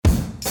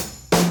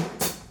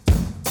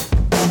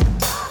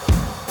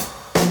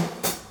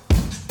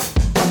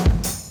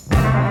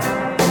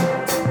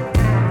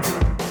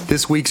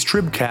This week's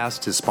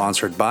Tribcast is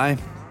sponsored by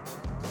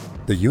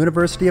the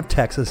University of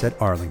Texas at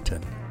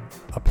Arlington.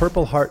 A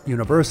Purple Heart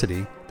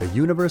University, the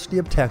University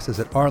of Texas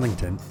at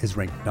Arlington is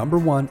ranked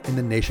 #1 in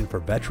the nation for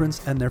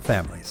veterans and their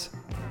families.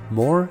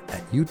 More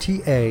at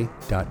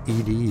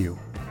uta.edu.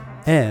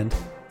 And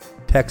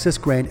Texas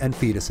Grain and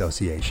Feed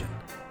Association.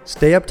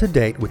 Stay up to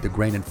date with the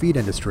grain and feed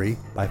industry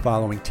by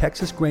following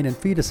Texas Grain and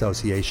Feed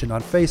Association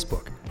on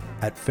Facebook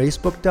at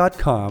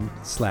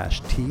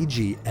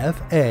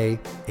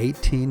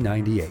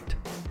facebook.com/TGFA1898.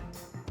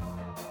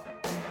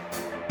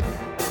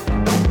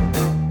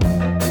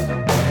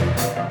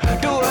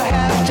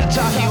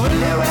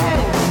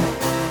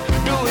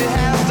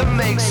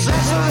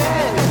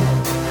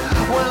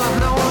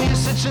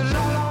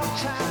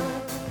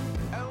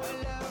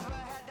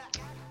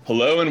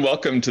 Hello and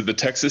welcome to the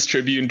Texas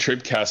Tribune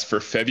Tribcast for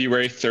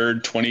February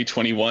 3rd,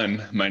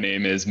 2021. My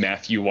name is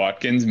Matthew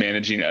Watkins,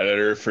 Managing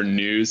Editor for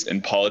News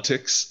and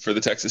Politics for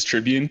the Texas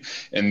Tribune.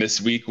 And this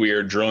week we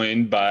are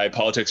joined by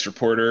politics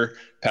reporter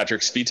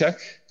Patrick Svitek.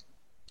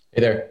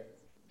 Hey there.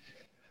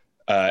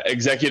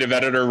 Executive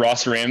Editor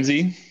Ross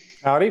Ramsey.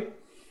 Howdy.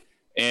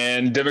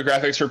 And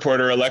demographics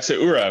reporter Alexa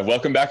Ura.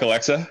 Welcome back,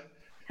 Alexa.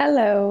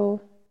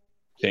 Hello.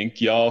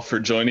 Thank y'all for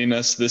joining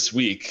us this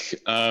week.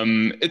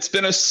 It's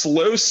been a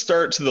slow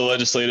start to the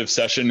legislative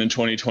session in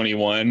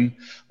 2021.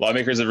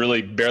 Lawmakers have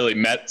really barely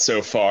met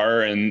so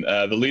far, and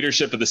the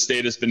leadership of the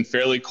state has been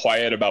fairly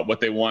quiet about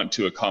what they want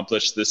to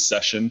accomplish this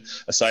session,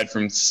 aside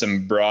from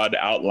some broad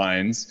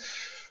outlines.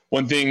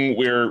 One thing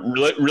we're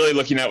really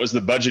looking at was the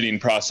budgeting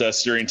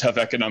process during tough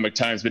economic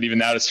times, but even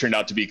that has turned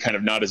out to be kind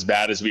of not as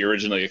bad as we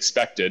originally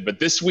expected. But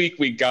this week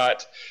we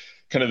got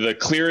kind of the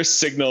clearest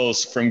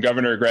signals from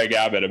Governor Greg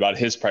Abbott about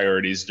his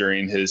priorities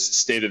during his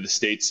State of the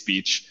State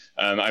speech.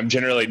 I'm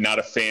generally not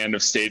a fan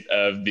of state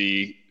of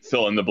the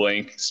fill in the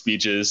blank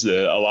speeches.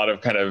 A lot of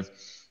kind of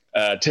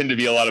tend to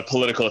be a lot of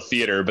political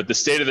theater, but the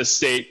State of the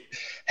State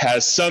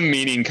has some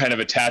meaning kind of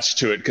attached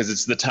to it because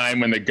it's the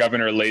time when the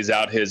governor lays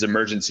out his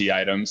emergency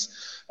items.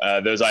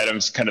 Those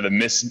items, kind of the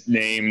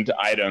misnamed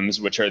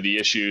items, which are the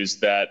issues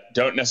that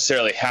don't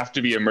necessarily have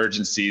to be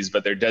emergencies,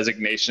 but they're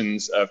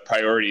designations of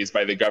priorities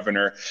by the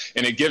governor.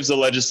 And it gives the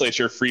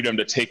legislature freedom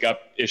to take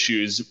up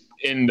issues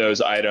in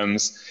those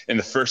items in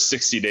the first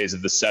 60 days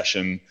of the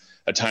session,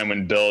 a time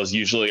when bills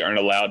usually aren't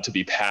allowed to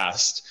be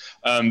passed.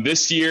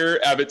 This year,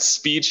 Abbott's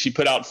speech, he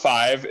put out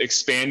 5: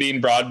 expanding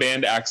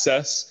broadband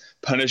access,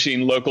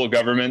 punishing local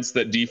governments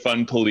that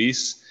defund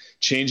police,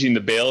 changing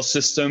the bail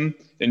system,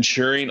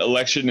 ensuring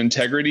election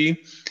integrity,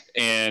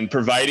 and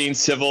providing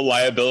civil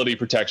liability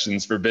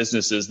protections for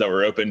businesses that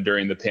were open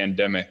during the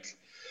pandemic.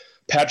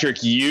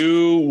 Patrick,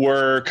 you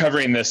were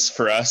covering this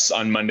for us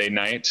on Monday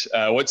night.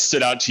 What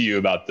stood out to you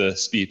about the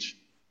speech?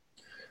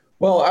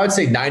 Well, I would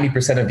say 90 to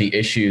 95% of the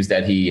issues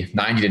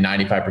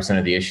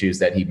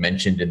that he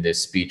mentioned in this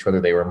speech,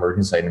 whether they were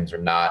emergency items or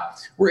not,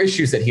 were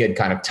issues that he had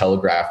kind of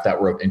telegraphed that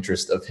were of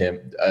interest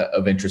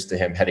to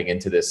him heading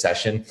into this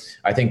session.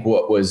 I think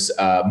what was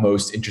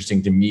most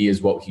interesting to me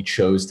is what he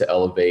chose to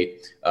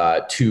elevate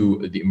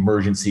to the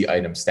emergency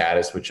item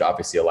status, which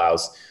obviously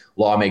allows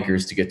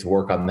lawmakers to get to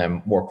work on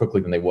them more quickly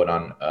than they would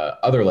on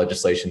other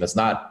legislation that's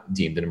not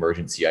deemed an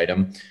emergency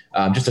item.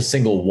 Just a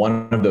single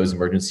one of those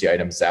emergency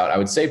items out. I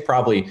would say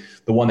probably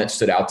the one that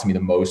stood out to me the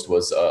most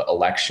was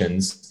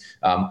elections.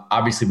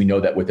 Obviously, we know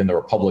that within the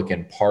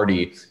Republican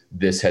Party,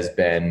 this has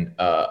been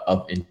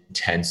of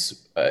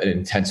intense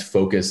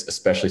focus,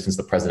 especially since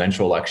the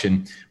presidential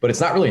election. But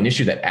it's not really an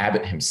issue that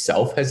Abbott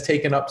himself has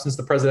taken up since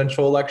the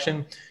presidential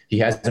election. He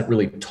hasn't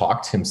really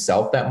talked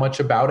himself that much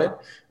about it.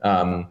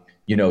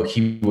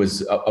 He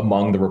was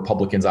among the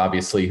Republicans,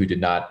 obviously, who did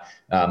not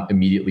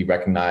immediately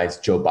recognize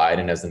Joe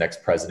Biden as the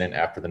next president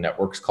after the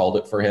networks called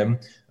it for him.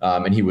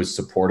 And he was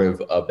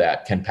supportive of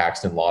that Ken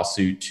Paxton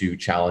lawsuit to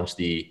challenge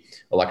the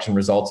election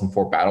results in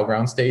 4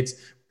 battleground states.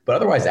 But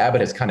otherwise,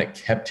 Abbott has kind of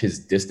kept his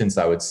distance,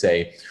 I would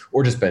say,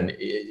 or just been,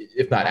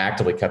 if not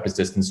actively kept his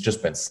distance,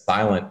 just been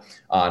silent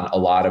on a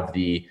lot of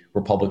the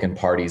Republican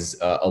Party's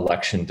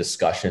election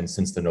discussion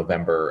since the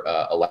November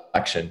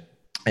election.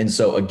 And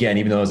so, again,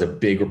 even though it was a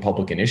big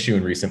Republican issue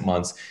in recent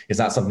months, it's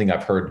not something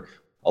I've heard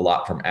a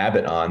lot from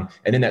Abbott on.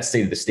 And in that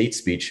State of the State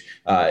speech,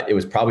 it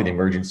was probably the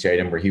emergency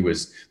item where he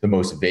was the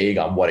most vague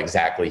on what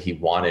exactly he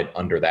wanted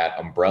under that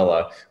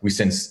umbrella. We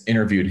since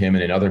interviewed him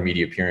and in other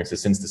media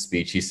appearances since the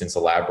speech. He's since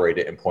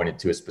elaborated and pointed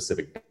to a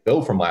specific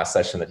bill from last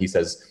session that he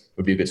says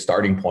would be a good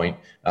starting point.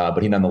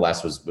 But he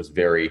nonetheless was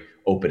very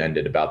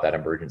open-ended about that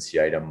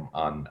emergency item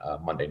on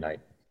Monday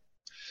night.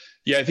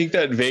 Yeah, I think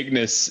that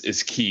vagueness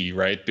is key,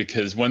 right?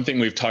 Because one thing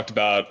we've talked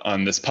about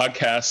on this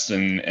podcast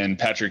and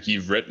Patrick,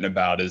 you've written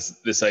about is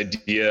this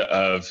idea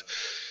of,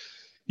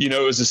 it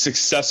was a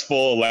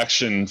successful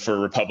election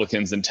for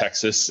Republicans in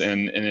Texas.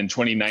 And in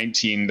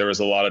 2019, there was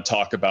a lot of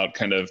talk about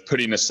kind of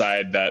putting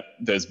aside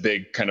those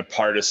big kind of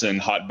partisan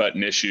hot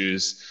button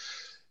issues,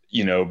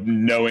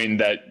 knowing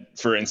that,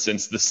 for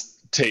instance,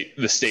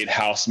 the state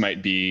house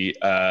might be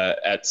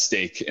at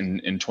stake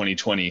in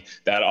 2020.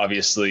 That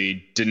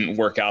obviously didn't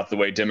work out the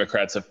way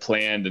Democrats have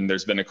planned, and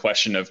there's been a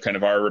question of kind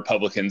of, are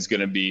Republicans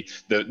going to be,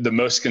 the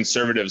most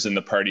conservatives in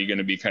the party, going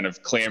to be kind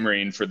of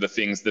clamoring for the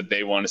things that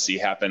they want to see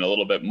happen a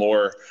little bit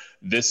more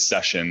this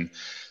session.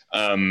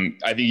 I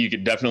think you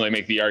could definitely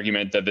make the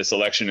argument that this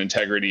election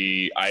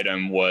integrity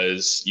item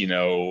was,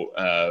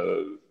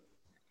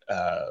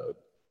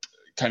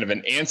 kind of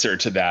an answer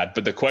to that.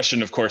 But the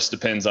question, of course,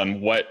 depends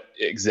on what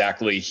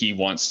exactly he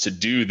wants to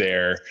do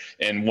there.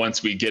 And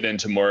once we get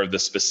into more of the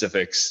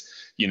specifics,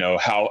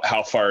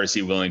 how far is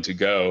he willing to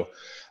go?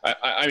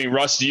 I mean,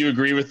 Russ, do you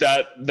agree with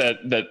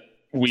that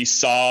we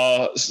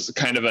saw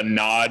kind of a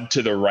nod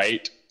to the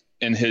right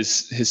in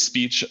his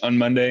speech on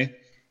Monday?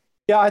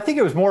 Yeah, I think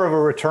it was more of a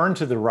return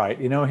to the right.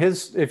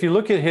 If you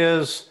look at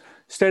his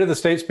State of the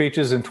State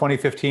speeches in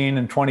 2015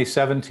 and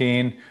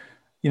 2017,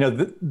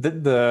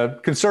 the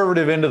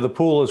conservative end of the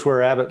pool is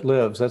where Abbott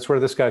lives. That's where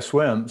this guy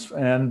swims.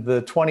 And the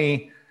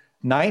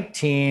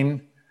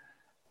 2019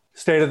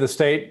 State of the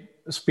State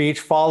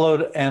speech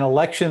followed an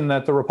election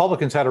that the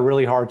Republicans had a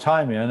really hard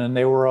time in, and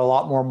they were a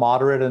lot more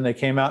moderate, and they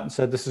came out and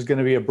said, this is going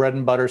to be a bread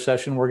and butter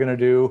session. We're going to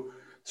do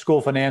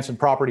school finance and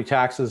property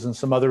taxes and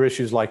some other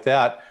issues like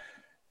that.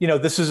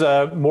 This is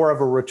more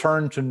of a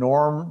return to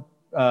norm,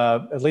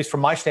 at least from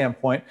my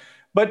standpoint.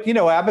 But,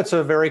 Abbott's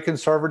a very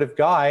conservative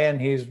guy,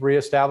 and he's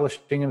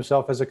reestablishing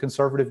himself as a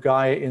conservative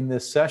guy in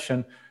this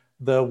session.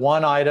 The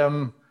one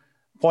item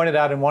pointed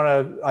out in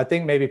I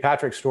think maybe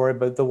Patrick's story,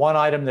 but the one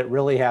item that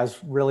really has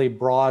really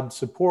broad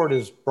support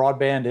is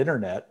broadband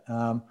internet,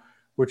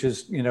 which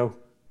is,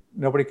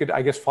 nobody could,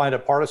 I guess, find a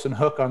partisan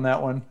hook on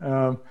that one.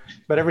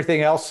 But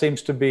everything else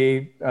seems to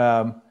be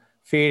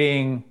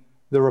feeding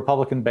the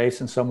Republican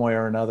base in some way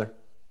or another.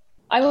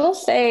 I will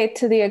say,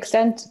 to the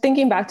extent,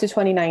 thinking back to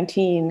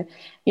 2019,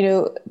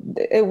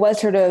 it was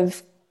sort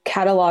of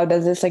cataloged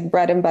as this like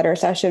bread and butter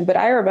session. But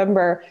I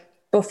remember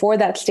before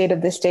that State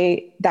of the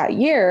State that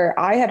year,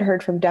 I had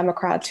heard from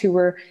Democrats who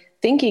were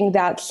thinking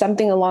that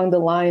something along the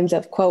lines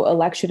of, quote,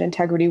 election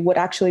integrity would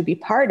actually be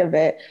part of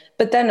it.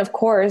 But then, of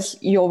course,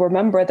 you'll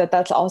remember that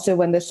that's also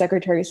when the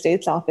Secretary of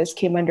State's office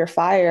came under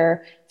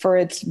fire for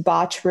its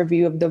botched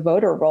review of the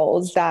voter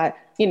rolls that,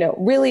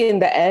 really in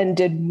the end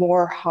did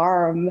more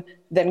harm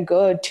than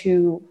good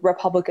to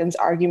Republicans'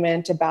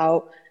 argument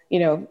about,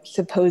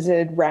 supposed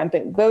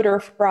rampant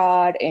voter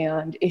fraud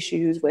and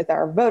issues with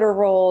our voter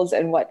rolls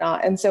and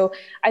whatnot. And so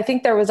I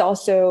think there was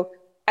also,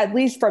 at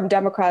least from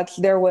Democrats,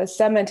 there was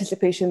some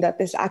anticipation that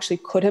this actually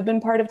could have been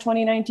part of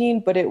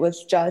 2019, but it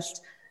was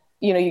just,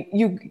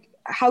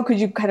 how could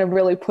you kind of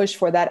really push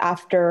for that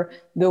after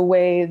the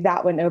way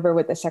that went over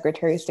with the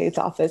Secretary of State's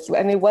office?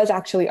 And it was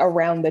actually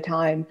around the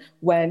time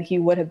when he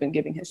would have been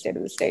giving his State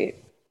of the State.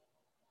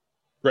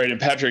 Right. And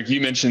Patrick,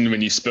 you mentioned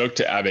when you spoke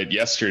to Abbott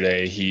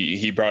yesterday,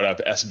 he brought up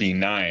SB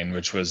 9,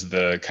 which was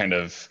the kind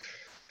of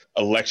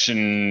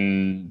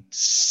election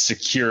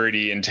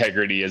security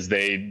integrity, as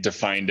they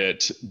defined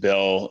it,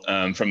 bill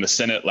from the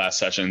Senate last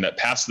session that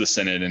passed the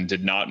Senate and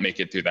did not make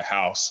it through the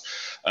House.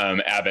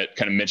 Abbott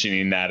kind of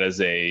mentioning that as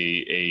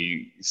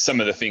some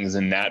of the things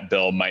in that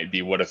bill might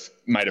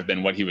have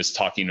been what he was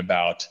talking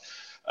about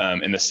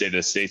in the State of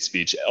the State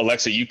speech.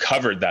 Alexa, you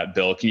covered that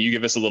bill. Can you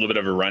give us a little bit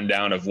of a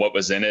rundown of what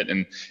was in it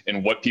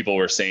and what people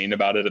were saying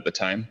about it at the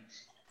time?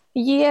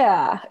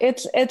 Yeah,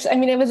 it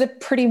was a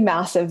pretty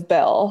massive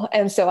bill.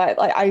 And so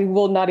I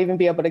will not even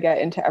be able to get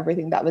into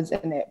everything that was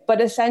in it.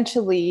 But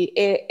essentially,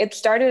 it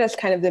started as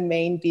kind of the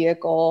main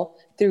vehicle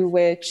through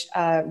which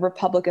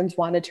Republicans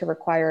wanted to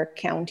require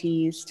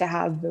counties to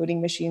have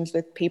voting machines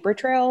with paper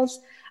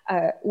trails,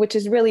 which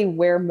is really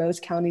where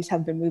most counties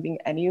have been moving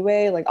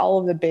anyway. Like all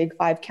of the big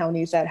 5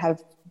 counties that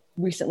have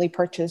recently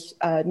purchased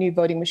new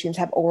voting machines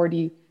have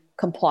already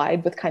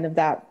complied with kind of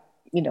that,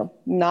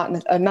 not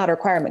a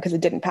requirement because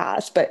it didn't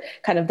pass, but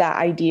kind of that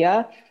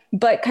idea.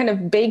 But kind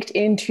of baked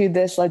into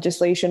this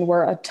legislation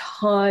were a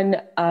ton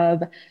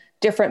of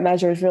different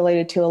measures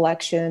related to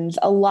elections.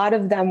 A lot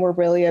of them were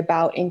really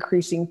about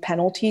increasing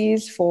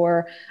penalties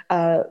for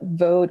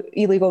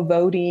illegal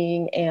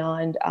voting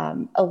and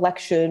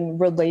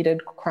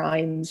election-related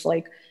crimes,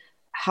 like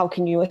how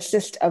can you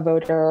assist a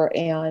voter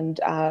and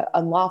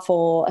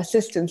unlawful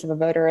assistance of a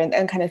voter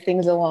and kind of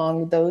things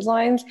along those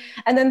lines.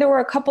 And then there were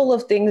a couple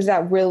of things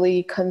that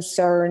really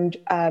concerned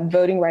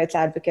voting rights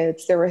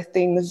advocates. There were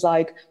things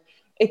like,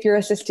 if you're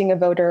assisting a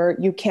voter,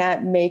 you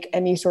can't make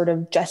any sort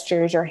of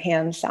gestures or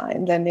hand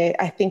signs. And it,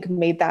 I think,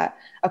 made that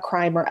a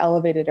crime or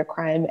elevated a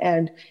crime.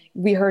 And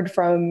we heard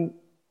from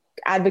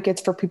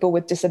advocates for people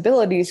with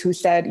disabilities who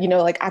said,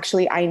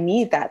 actually, I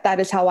need that. That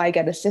is how I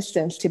get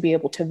assistance to be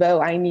able to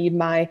vote. I need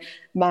my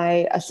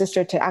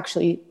assistant to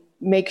actually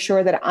make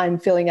sure that I'm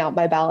filling out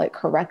my ballot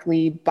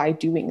correctly by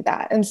doing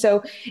that. And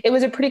so it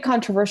was a pretty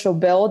controversial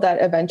bill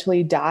that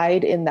eventually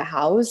died in the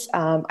House.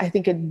 I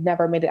think it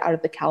never made it out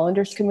of the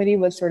Calendars Committee,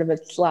 was sort of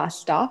its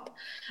last stop.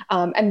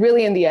 And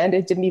really in the end,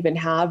 it didn't even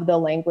have the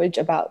language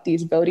about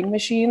these voting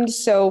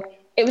machines. So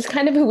it was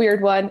kind of a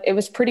weird one. It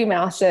was pretty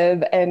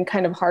massive and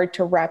kind of hard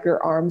to wrap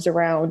your arms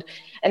around.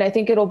 And I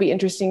think it'll be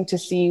interesting to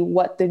see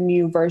what the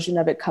new version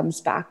of it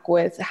comes back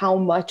with, how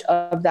much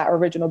of that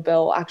original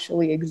bill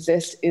actually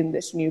exists in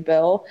this new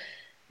bill.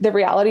 The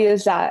reality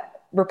is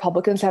that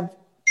Republicans have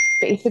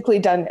basically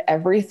done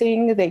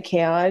everything they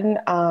can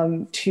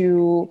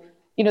to,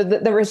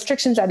 the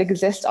restrictions that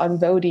exist on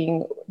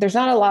voting. There's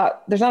not a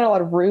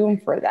lot of room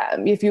for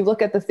them. If you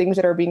look at the things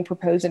that are being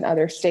proposed in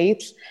other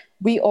states,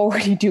 we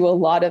already do a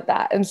lot of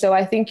that. And so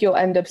I think you'll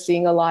end up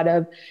seeing a lot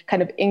of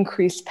kind of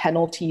increased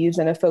penalties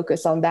and a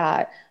focus on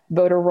that,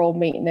 voter roll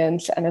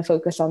maintenance and a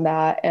focus on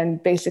that,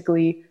 and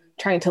basically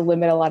trying to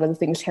limit a lot of the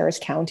things Harris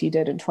County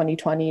did in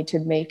 2020 to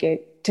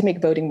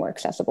make voting more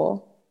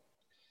accessible.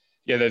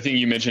 Yeah, the thing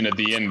you mentioned at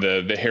the end,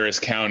 the Harris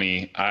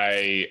County,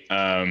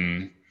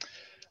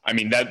 I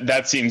mean,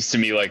 that seems to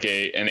me like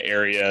an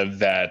area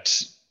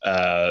that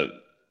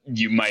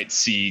you might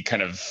see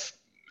kind of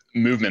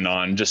movement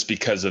on, just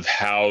because of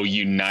how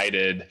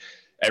united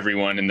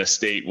everyone in the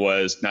state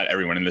was. Not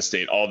everyone in the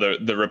state, all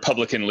the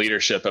Republican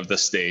leadership of the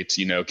state,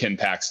 Ken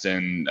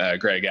Paxton,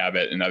 Greg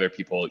Abbott, and other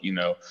people,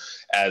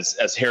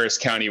 as Harris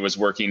County was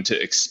working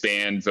to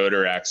expand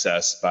voter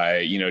access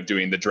by,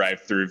 doing the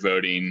drive-through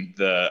voting,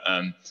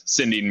 the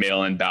sending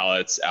mail-in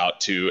ballots out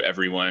to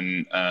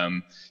everyone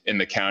in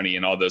the county,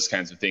 and all those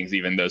kinds of things,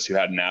 even those who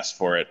hadn't asked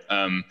for it.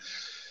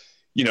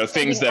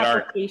 Things that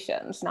are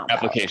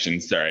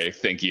applications. Sorry,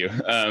 thank you.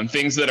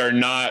 Things that are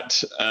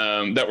not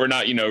that were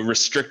not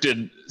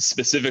restricted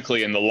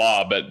specifically in the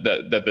law, but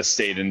that the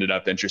state ended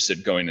up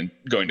interested going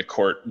to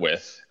court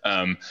with.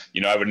 I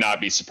would not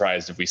be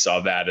surprised if we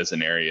saw that as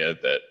an area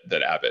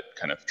that Abbott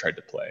kind of tried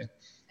to play.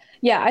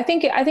 Yeah, I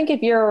think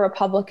if you're a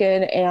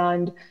Republican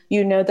and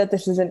you know that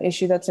this is an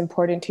issue that's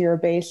important to your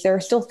base, there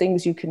are still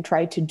things you can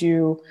try to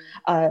do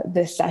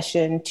this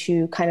session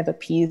to kind of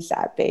appease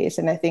that base.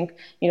 And I think,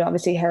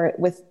 obviously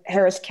with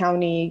Harris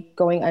County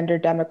going under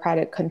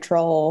Democratic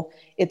control,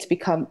 it's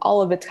become,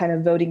 all of its kind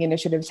of voting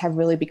initiatives have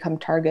really become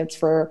targets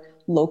for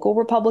local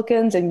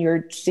Republicans. And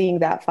you're seeing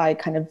that fight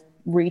kind of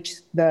reach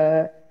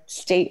the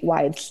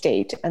statewide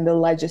state and the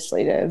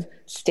legislative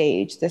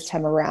stage this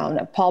time around.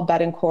 Paul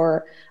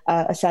Bettencourt,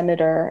 a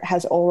senator,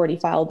 has already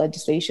filed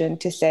legislation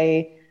to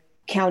say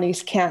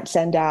counties can't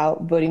send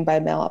out voting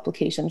by mail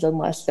applications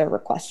unless they're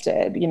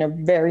requested,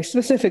 very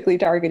specifically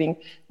targeting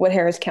what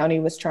Harris County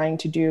was trying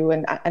to do.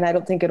 And I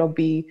don't think it'll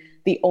be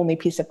the only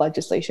piece of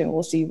legislation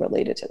we'll see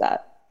related to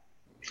that.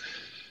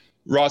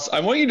 Ross, I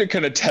want you to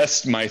kind of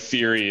test my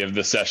theory of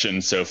the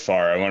session so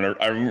far. I want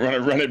to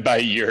run it by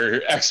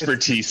your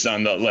expertise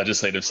on the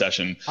legislative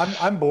session.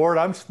 I'm bored.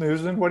 I'm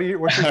snoozing. What's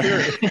your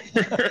theory?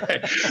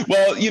 Right.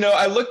 Well,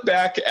 I look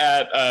back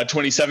at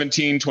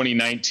 2017,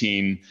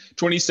 2019.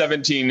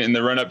 2017, in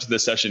the run up to the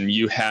session,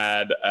 you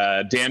had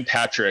Dan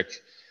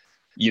Patrick,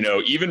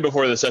 even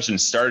before the session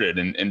started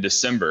in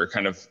December,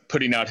 kind of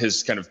putting out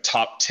his kind of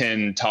top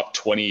 10, top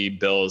 20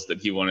 bills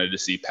that he wanted to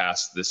see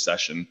passed this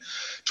session.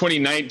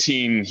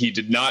 2019, he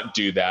did not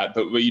do that.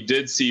 But what you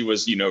did see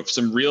was,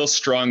 some real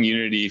strong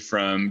unity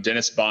from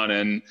Dennis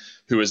Bonnen,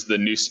 who was the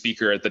new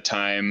speaker at the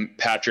time,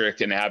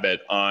 Patrick and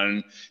Abbott,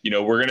 on,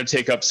 we're going to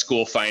take up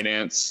school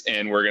finance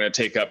and we're going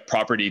to take up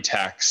property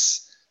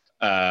tax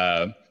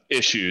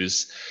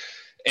issues.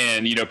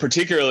 And,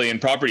 particularly in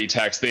property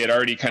tax, they had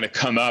already kind of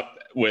come up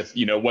with,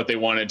 what they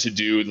wanted to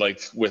do,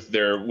 like with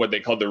their, what they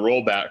called the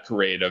rollback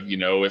rate of,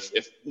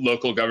 if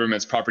local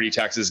governments' property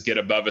taxes get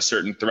above a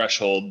certain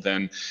threshold,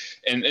 then,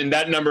 and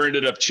that number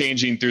ended up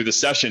changing through the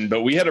session,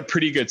 but we had a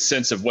pretty good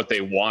sense of what they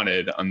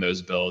wanted on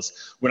those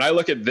bills. When I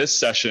look at this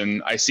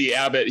session, I see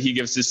Abbott, he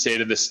gives his state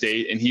of the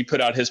state and he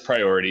put out his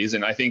priorities.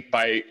 And I think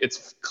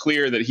it's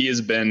clear that he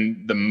has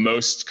been the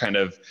most kind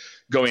of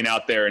going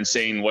out there and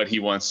saying what he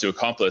wants to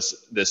accomplish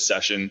this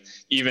session,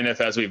 even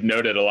if, as we've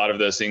noted, a lot of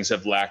those things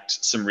have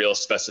lacked some real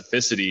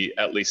specificity,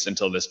 at least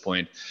until this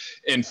point.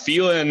 And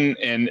Phelan,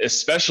 and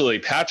especially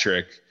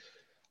Patrick,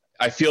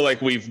 I feel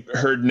like we've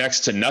heard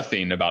next to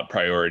nothing about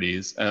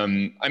priorities.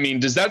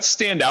 Does that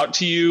stand out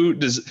to you?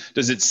 Does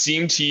it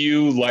seem to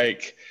you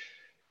like,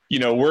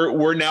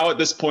 we're now at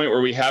this point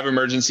where we have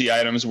emergency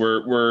items,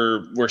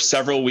 we're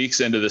several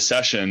weeks into the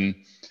session,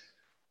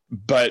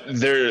 but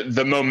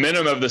the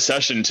momentum of the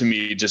session to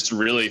me just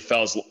really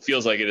feels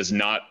like it is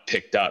not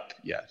picked up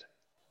yet.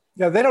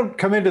 Yeah, they don't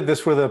come into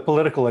this with a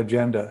political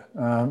agenda,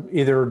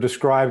 either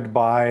described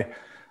by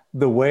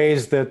the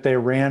ways that they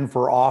ran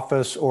for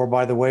office or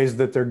by the ways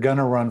that they're going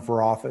to run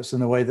for office in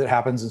the way that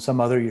happens in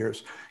some other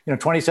years.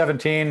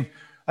 2017,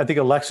 I think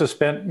Alexa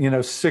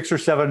spent, 6 or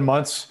 7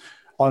 months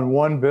on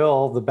one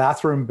bill, the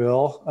bathroom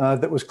bill,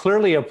 that was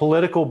clearly a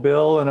political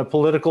bill and a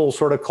political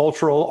sort of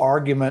cultural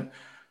argument.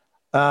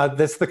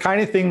 That's the kind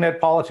of thing that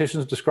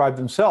politicians describe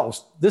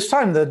themselves. This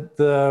time,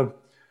 the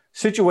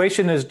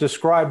situation is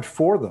described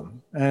for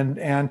them.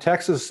 And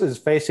Texas is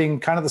facing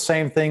kind of the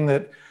same thing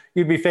that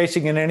you'd be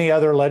facing in any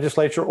other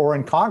legislature or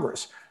in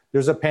Congress.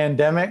 There's a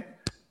pandemic.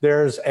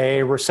 There's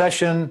a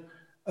recession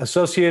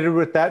associated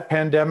with that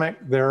pandemic.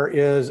 There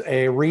is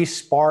a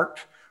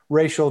re-sparked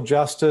racial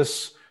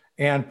justice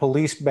and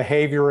police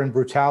behavior and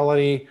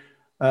brutality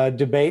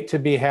debate to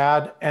be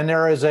had. And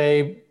there is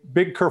a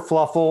big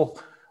kerfluffle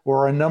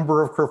or a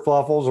number of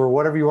kerfluffles or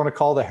whatever you want to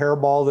call the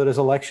hairball that is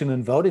election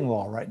and voting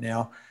law right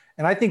now.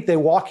 And I think they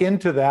walk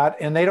into that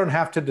and they don't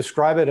have to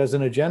describe it as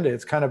an agenda.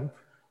 It's kind of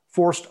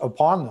forced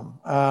upon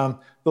them.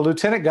 The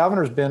lieutenant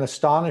governor's been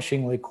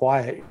astonishingly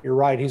quiet. You're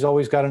right. He's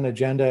always got an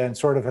agenda and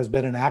sort of has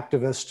been an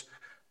activist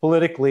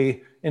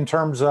politically in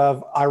terms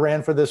of, I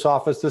ran for this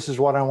office. This is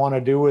what I want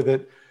to do with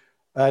it.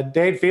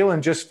 Dade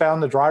Phelan just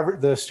found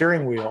the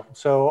steering wheel.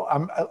 So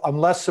I'm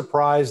less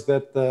surprised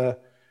that the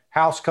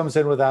House comes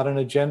in without an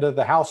agenda.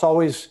 The House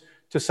always,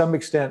 to some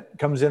extent,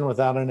 comes in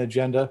without an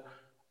agenda.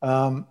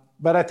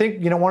 But I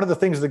think, one of the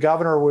things the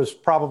governor was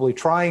probably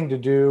trying to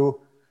do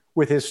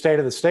with his State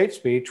of the State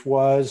speech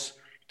was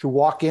to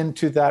walk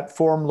into that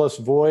formless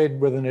void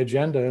with an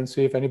agenda and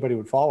see if anybody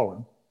would follow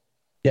him.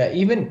 Yeah,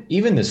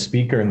 even the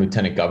speaker and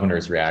lieutenant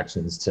governor's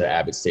reactions to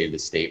Abbott's State of the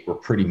State were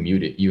pretty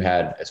muted. You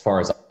had, as far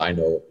as I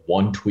know,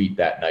 one tweet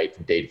that night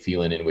from Dade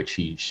Phelan in which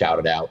he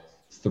shouted out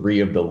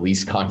 3 of the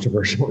least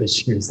controversial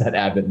issues that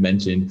Abbott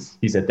mentioned.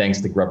 He said, thanks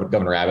to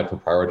Governor Abbott for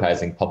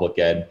prioritizing public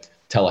ed,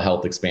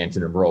 telehealth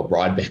expansion, and rural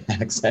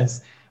broadband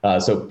access.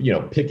 So,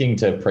 picking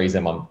to praise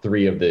him on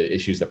 3 of the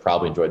issues that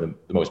probably enjoyed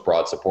the most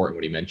broad support in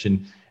what he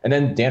mentioned. And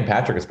then Dan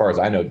Patrick, as far as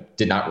I know,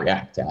 did not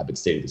react to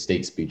Abbott's State of the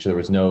State speech. There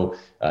was no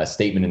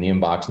statement in the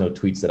inbox, no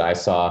tweets that I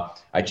saw.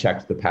 I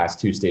checked the past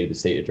 2 State of the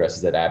State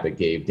addresses that Abbott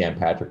gave. Dan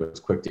Patrick was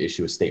quick to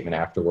issue a statement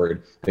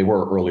afterward. They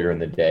were earlier in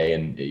the day,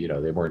 and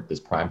they weren't this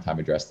primetime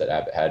address that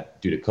Abbott had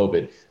due to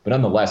COVID. But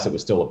nonetheless, it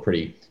was still a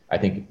pretty, I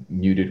think,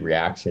 muted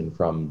reaction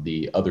from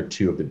the other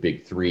 2 of the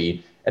big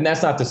 3. And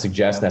that's not to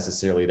suggest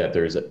necessarily that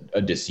there's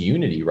a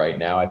disunity right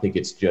now. I think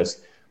it's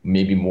just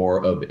maybe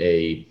more of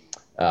a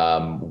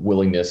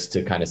willingness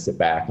to kind of sit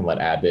back and let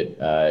Abbott,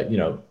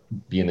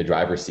 be in the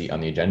driver's seat on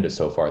the agenda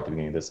so far at the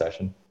beginning of this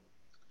session.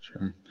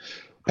 Sure.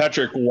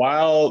 Patrick,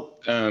 while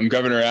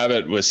Governor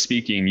Abbott was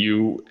speaking,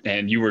 you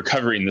were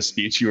covering the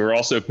speech, you were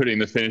also putting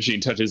the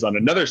finishing touches on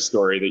another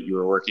story that you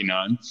were working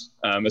on,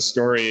 a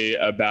story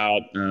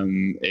about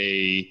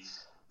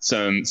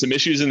some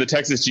issues in the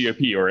Texas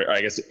GOP, or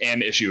I guess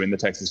an issue in the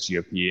Texas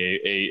GOP,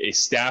 a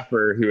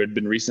staffer who had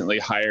been recently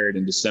hired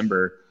in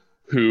December,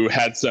 who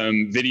had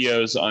some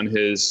videos on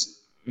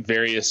his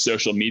various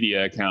social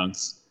media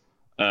accounts,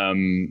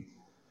 not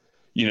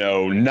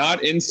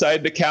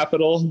inside the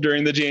Capitol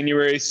during the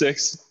January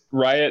 6th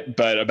riot,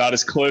 but about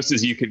as close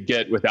as you could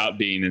get without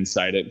being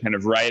inside it, kind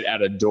of right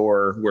at a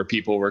door where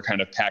people were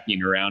kind of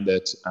packing around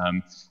it.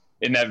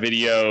 In that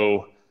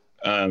video,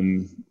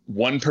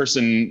 one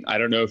person, I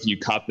don't know if you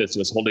caught this,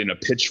 was holding a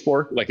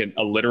pitchfork, like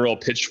a literal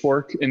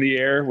pitchfork in the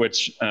air,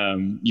 which,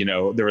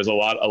 there was a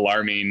lot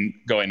alarming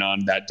going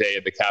on that day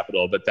at the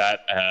Capitol, but that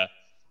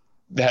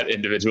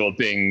individual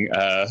thing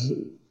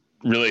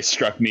really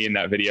struck me in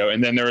that video.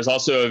 And then there was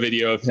also a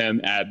video of him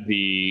at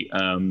the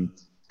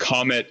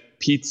Comet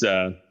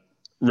Pizza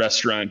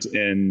restaurant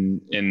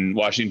in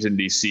Washington,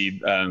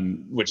 D.C.,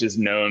 which is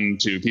known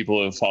to people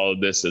who have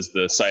followed this as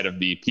the site of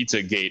the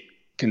Pizzagate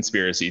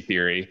conspiracy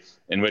theory,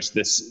 in which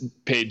this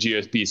paid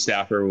GOP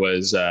staffer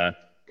was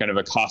kind of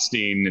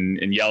accosting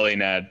and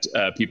yelling at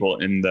people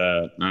in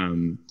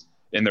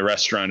the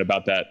restaurant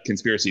about that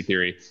conspiracy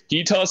theory. Can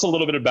you tell us a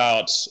little bit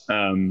about,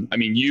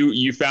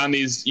 you found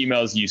these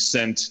emails, you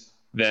sent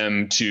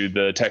them to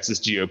the Texas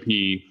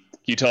GOP.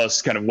 Can you tell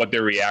us kind of what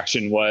their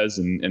reaction was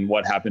and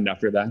what happened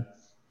after that?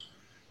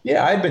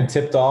 Yeah, I'd been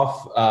tipped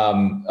off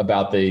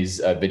about these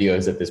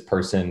videos that this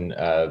person,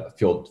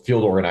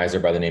 field organizer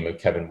by the name of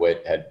Kevin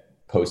Witt, had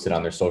posted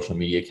on their social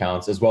media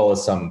accounts, as well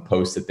as some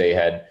posts that they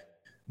had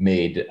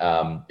made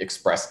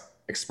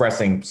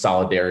expressing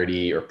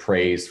solidarity or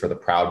praise for the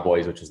Proud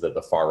Boys, which is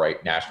the far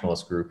right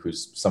nationalist group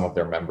whose some of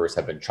their members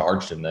have been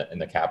charged in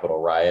the Capitol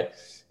riot.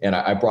 And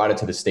I brought it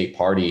to the state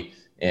party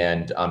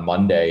and on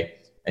Monday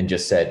and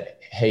just said,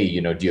 hey,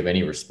 do you have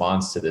any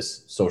response to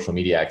this social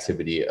media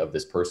activity of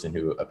this person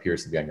who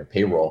appears to be on your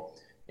payroll?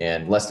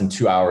 And less than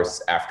 2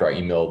 hours after I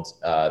emailed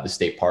the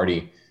state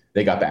party,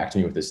 they got back to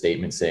me with a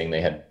statement saying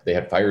they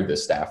had fired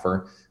this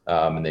staffer.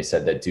 And they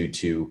said that due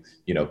to,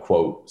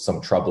 quote, some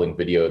troubling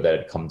video that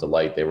had come to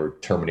light, they were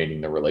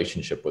terminating the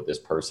relationship with this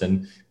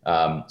person.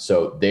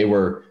 So they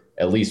were,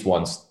 at least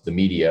once the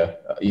media,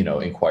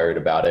 inquired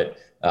about it,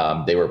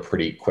 they were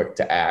pretty quick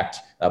to act.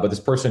 But this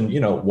person,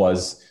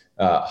 was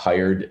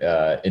hired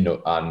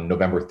on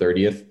November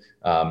 30th.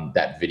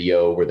 That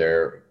video where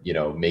they're,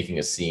 making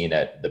a scene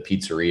at the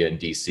pizzeria in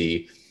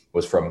DC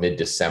was from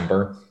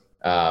mid-December.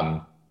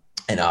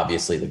 And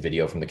obviously the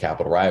video from the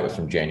Capitol riot was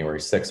from January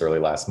 6th, early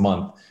last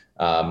month.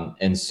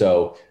 And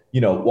so,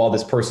 while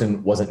this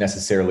person wasn't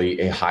necessarily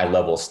a high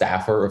level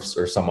staffer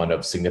or someone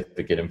of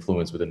significant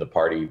influence within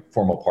the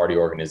formal party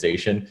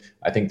organization,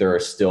 I think there are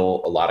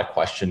still a lot of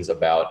questions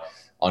about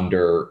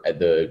under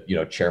the,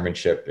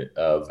 chairmanship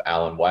of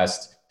Allen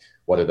West,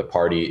 whether the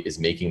party is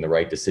making the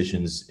right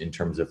decisions in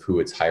terms of who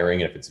it's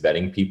hiring and if it's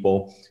vetting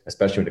people,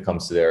 especially when it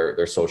comes to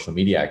their social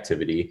media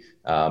activity.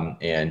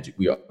 And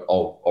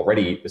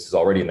this is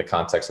already in the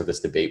context of this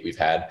debate we've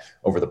had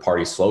over the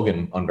party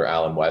slogan under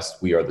Allen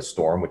West, "We are the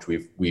storm," which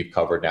we've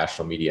covered,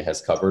 national media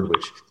has covered,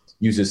 which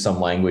uses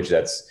some language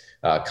that's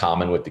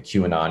common with the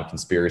QAnon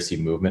conspiracy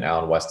movement.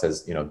 Allen West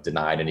has,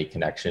 denied any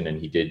connection, and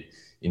he did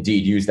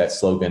indeed use that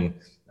slogan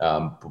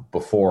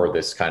before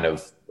this kind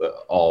of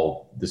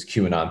all this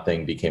QAnon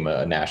thing became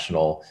a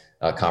national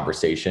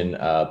conversation.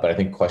 But I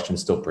think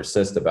questions still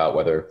persist about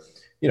whether,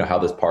 how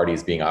this party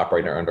is being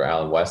operated under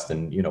Allen West,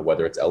 and,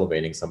 whether it's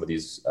elevating some of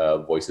these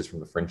voices from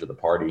the fringe of the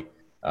party,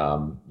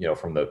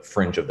 from the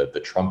fringe of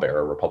the Trump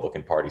era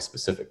Republican Party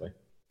specifically.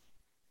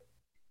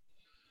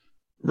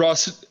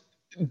 Ross,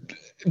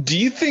 do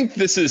you think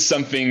this is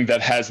something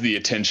that has the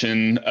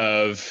attention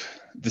of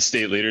the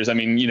state leaders? I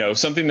mean,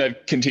 something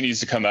that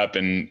continues to come up,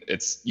 and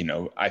it's,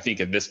 I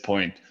think at this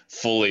point,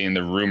 fully in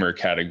the rumor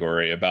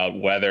category about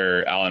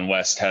whether Allen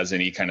West has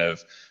any kind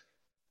of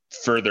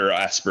further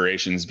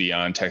aspirations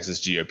beyond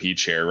Texas GOP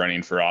chair,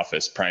 running for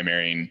office,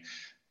 primarying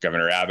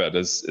Governor Abbott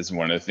is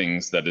one of the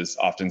things that is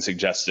often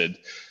suggested.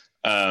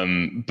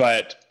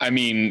 But I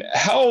mean,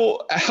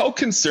 how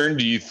concerned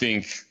do you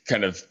think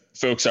kind of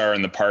folks are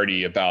in the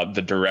party about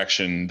the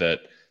direction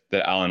that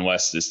Allen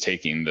West is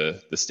taking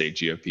the state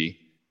GOP?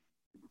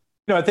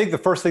 I think the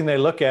first thing they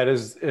look at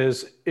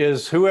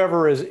is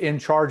whoever is in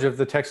charge of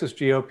the Texas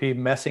GOP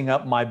messing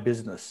up my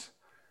business.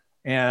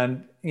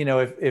 And,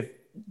 if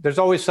there's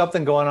always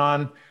something going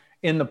on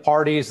in the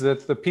parties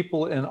that the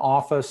people in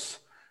office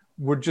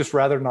would just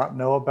rather not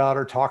know about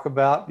or talk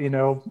about,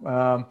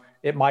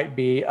 it might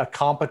be a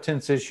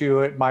competence issue.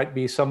 It might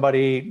be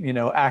somebody,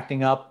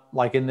 acting up,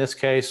 like in this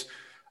case.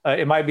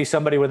 It might be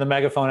somebody with a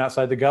megaphone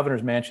outside the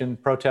governor's mansion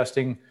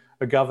protesting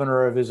a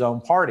governor of his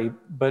own party.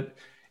 But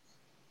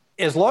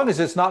as long as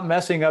it's not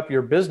messing up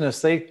your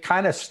business, they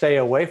kind of stay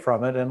away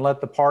from it and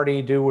let the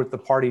party do what the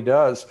party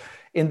does.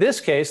 In this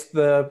case,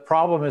 the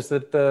problem is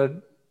that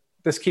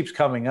this keeps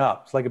coming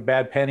up. It's like a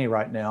bad penny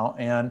right now.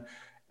 And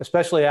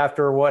especially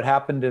after what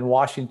happened in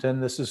Washington,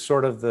 this is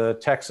sort of the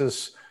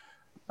Texas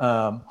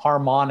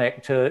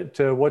harmonic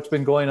to what's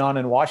been going on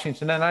in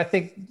Washington. And I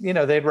think,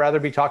 they'd rather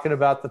be talking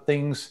about the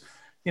things,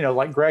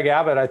 like Greg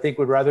Abbott, I think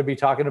would rather be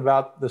talking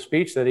about the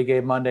speech that he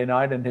gave Monday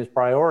night and his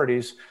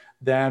priorities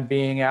than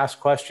being asked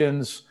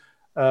questions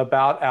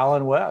about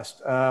Allen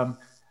West.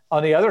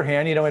 On the other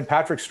hand, in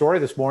Patrick's story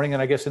this morning,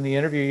 and I guess in the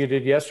interview you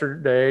did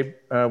yesterday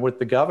with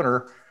the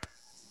governor,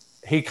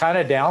 he kind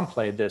of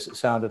downplayed this, it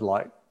sounded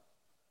like.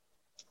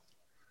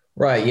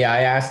 Right. Yeah.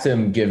 I asked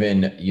him,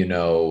 given,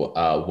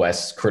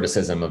 West's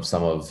criticism of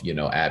some of,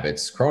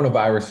 Abbott's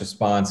coronavirus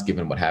response,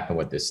 given what happened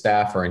with his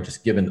staffer, and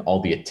just given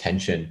all the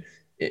attention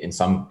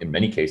in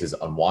many cases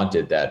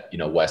unwanted that,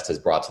 West has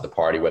brought to the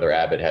party, whether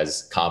Abbott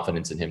has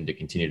confidence in him to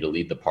continue to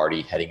lead the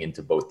party heading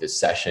into both this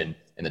session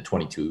and the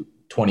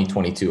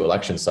 2022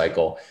 election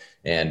cycle.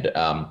 And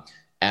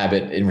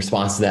Abbott, in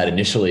response to that,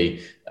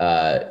 initially,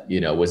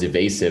 was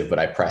evasive, but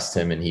I pressed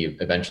him and he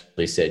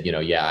eventually said,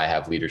 yeah, I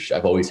have leadership.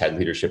 I've always had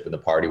leadership in the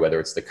party,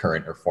 whether it's the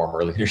current or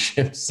former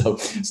leadership. So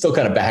still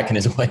kind of backing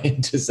his way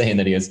into saying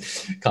that he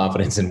has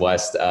confidence in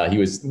West. He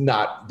did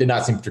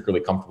not seem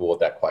particularly comfortable with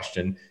that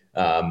question.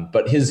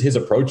 But his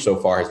approach so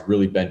far has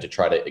really been to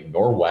try to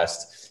ignore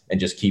West and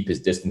just keep his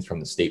distance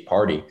from the state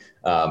party.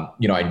 I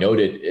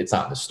noted, it's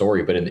not in the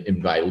story, but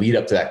in my lead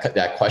up to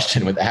that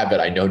question with Abbott,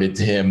 I noted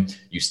to him,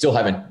 you still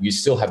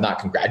have not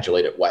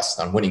congratulated West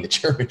on winning the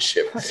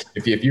chairmanship.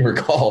 If you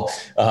recall,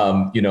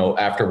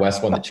 after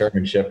West won the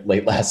chairmanship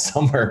late last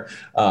summer,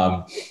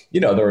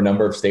 there were a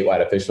number of statewide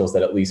officials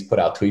that at least put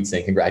out tweets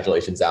saying,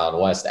 "Congratulations, Allen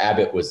West."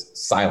 Abbott was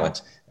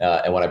silent.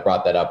 And when I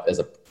brought that up as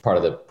a part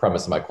of the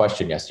premise of my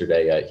question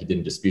yesterday, he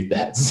didn't dispute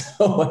that.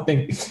 So I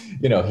think,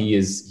 he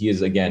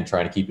is again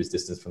trying to keep his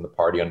distance from the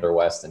party under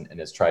West and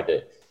has tried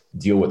to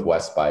deal with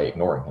West by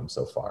ignoring him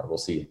so far. We'll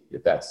see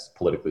if that's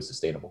politically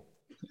sustainable.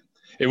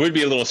 It would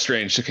be a little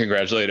strange to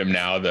congratulate him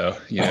now, though.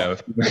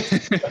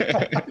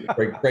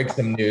 break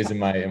some news in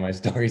my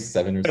story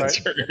 7 or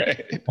 6. That's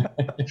right.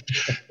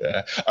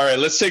 Yeah. All right,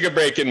 let's take a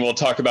break and we'll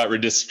talk about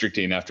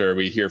redistricting after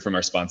we hear from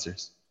our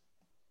sponsors.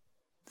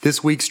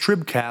 This week's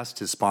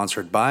Tribcast is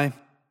sponsored by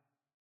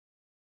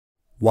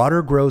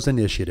Water Grows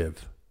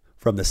Initiative.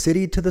 From the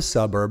city to the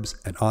suburbs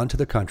and onto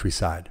the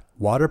countryside,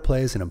 water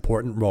plays an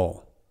important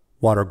role.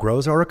 Water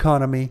grows our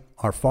economy,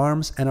 our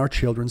farms, and our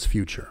children's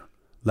future.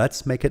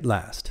 Let's make it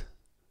last.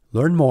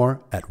 Learn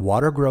more at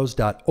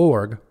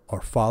watergrows.org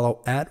or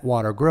follow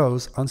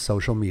 @watergrows on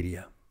social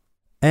media.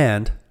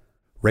 And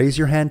Raise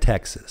Your Hand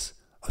Texas.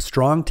 A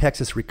strong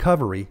Texas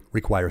recovery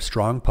requires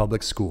strong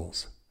public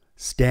schools.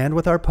 Stand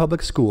with our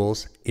public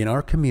schools in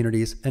our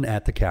communities and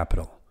at the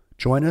Capitol.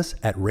 Join us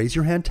at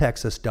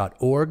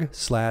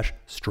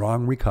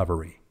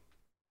raiseyourhandtexas.org/strongrecovery.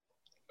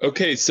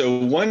 Okay, so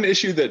one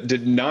issue that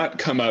did not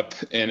come up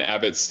in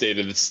Abbott's State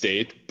of the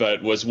State,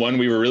 but was one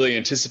we were really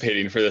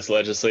anticipating for this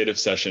legislative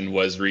session,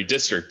 was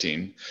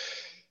redistricting.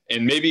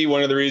 And maybe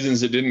one of the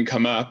reasons it didn't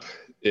come up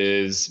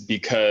is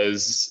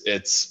because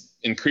it's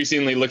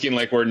increasingly looking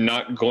like we're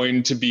not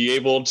going to be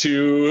able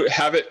to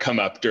have it come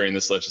up during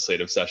this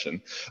legislative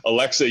session.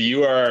 Alexa,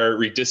 you are a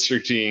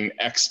redistricting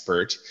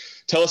expert.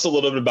 Tell us a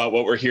little bit about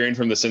what we're hearing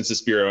from the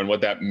Census Bureau and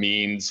what that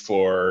means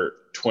for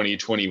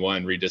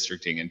 2021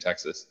 redistricting in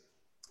Texas.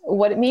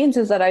 What it means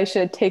is that I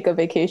should take a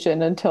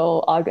vacation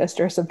until August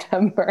or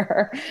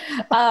September.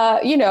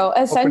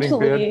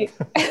 Essentially,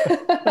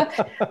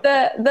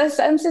 the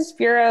Census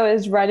Bureau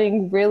is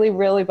running really,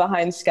 really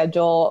behind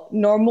schedule.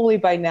 Normally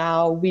by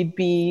now we'd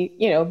be,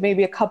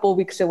 maybe a couple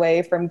weeks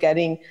away from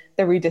getting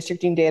the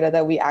redistricting data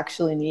that we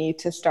actually need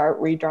to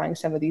start redrawing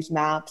some of these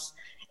maps.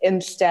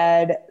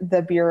 Instead,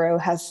 the Bureau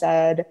has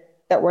said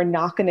that we're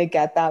not going to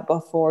get that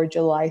before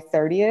July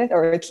 30th,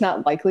 or it's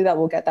not likely that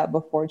we'll get that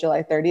before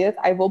July 30th.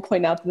 I will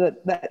point out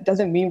that that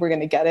doesn't mean we're going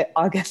to get it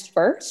August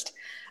 1st.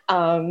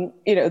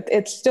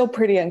 It's still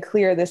pretty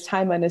unclear. This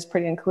timeline is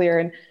pretty unclear.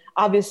 And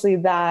obviously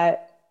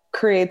that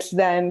creates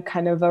then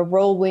kind of a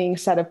rolling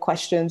set of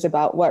questions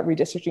about what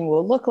redistricting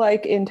will look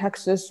like in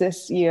Texas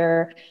this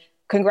year.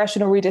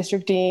 Congressional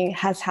redistricting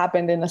has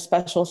happened in a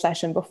special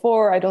session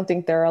before. I don't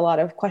think there are a lot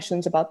of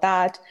questions about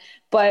that.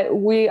 But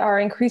we are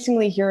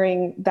increasingly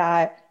hearing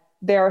that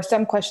there are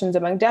some questions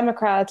among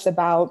Democrats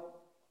about,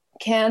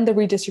 can the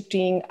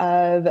redistricting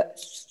of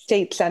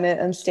state Senate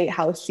and state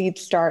House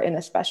seats start in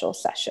a special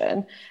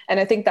session?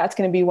 And I think that's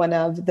going to be one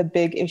of the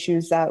big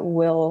issues that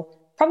we'll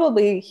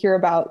probably hear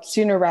about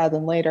sooner rather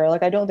than later.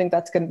 I don't think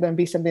that's going to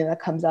be something that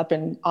comes up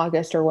in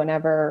August or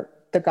whenever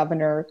the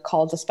governor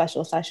calls a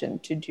special session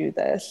to do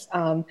this.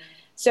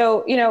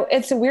 So,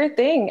 it's a weird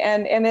thing.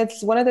 And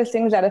it's one of those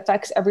things that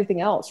affects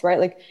everything else,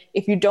 right?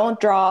 If you don't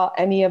draw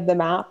any of the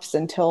maps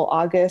until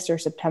August or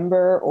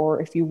September,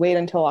 or if you wait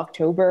until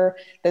October,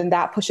 then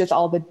that pushes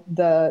all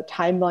the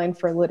timeline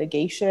for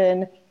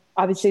litigation.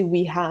 Obviously,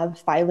 we have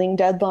filing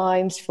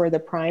deadlines for the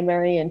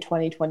primary in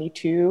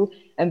 2022,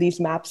 and these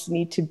maps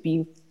need to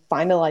be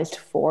finalized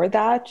for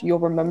that. You'll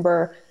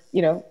remember,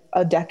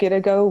 a decade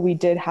ago, we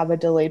did have a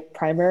delayed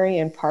primary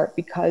in part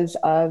because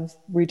of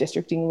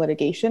redistricting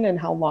litigation and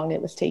how long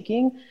it was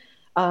taking.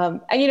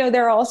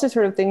 There are also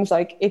sort of things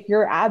like, if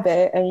you're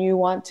Abbott and you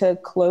want to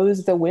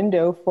close the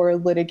window for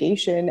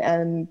litigation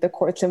and the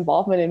court's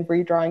involvement in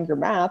redrawing your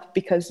map,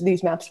 because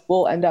these maps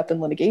will end up in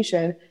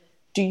litigation,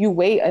 do you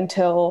wait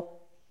until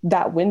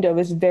that window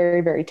is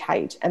very, very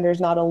tight and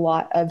there's not a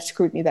lot of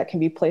scrutiny that can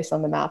be placed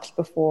on the maps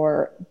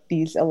before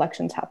these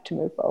elections have to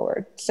move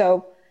forward?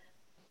 So,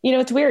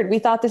 it's weird. We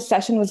thought this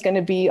session was going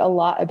to be a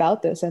lot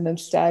about this, and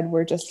instead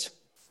we're just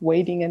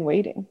waiting and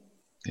waiting.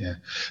 Yeah.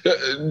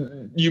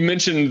 You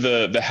mentioned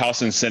the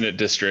House and Senate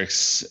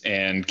districts,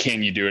 and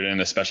can you do it in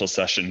a special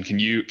session? Can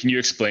you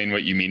explain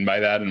what you mean by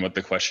that and what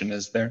the question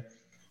is there?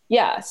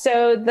 Yeah.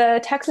 So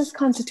the Texas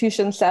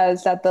Constitution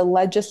says that the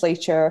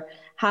legislature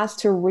has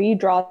to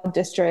redraw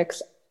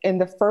districts in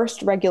the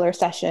first regular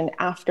session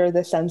after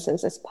the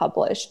census is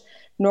published.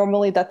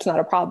 Normally, that's not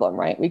a problem,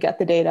 right? We get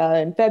the data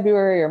in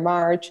February or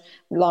March.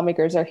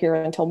 Lawmakers are here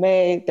until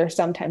May. There's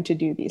some time to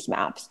do these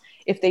maps.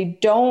 If they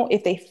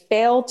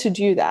fail to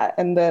do that,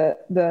 and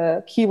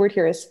the keyword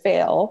here is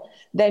fail,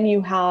 then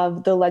you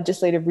have the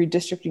Legislative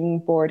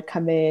Redistricting Board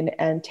come in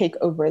and take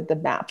over the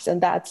maps. And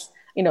that's,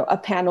 a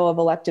panel of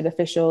elected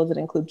officials that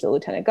includes the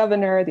Lieutenant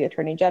Governor, the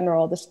Attorney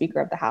General, the Speaker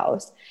of the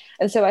House.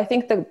 And so I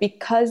think that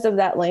because of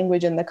that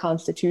language in the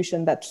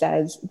Constitution that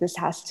says this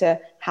has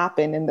to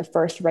happen in the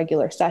first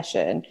regular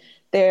session,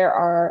 there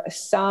are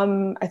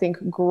some, I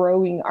think,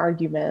 growing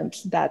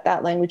arguments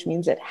that language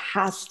means it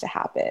has to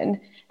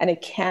happen and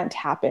it can't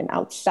happen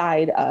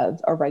outside of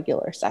a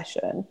regular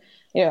session.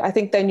 I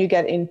think then you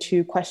get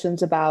into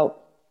questions about,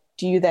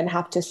 do you then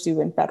have to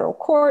sue in federal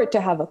court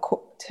to have the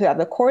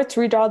courts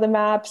redraw the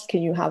maps?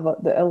 Can you have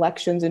the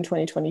elections in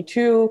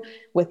 2022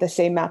 with the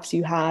same maps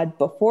you had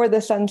before the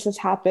census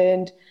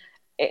happened?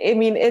 I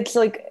mean, it's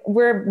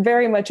we're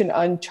very much in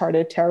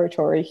uncharted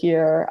territory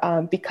here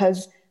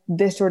because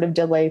this sort of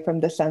delay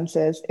from the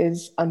census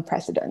is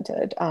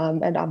unprecedented.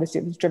 And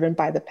obviously it was driven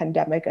by the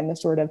pandemic and the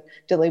sort of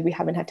delay we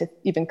haven't had to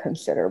even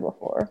consider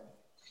before.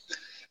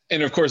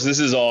 And of course, this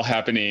is all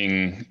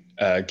happening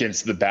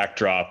against the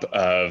backdrop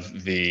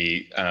of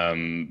the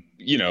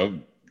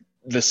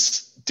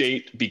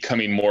state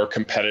becoming more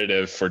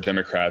competitive for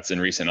Democrats in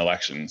recent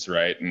elections,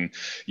 right? And,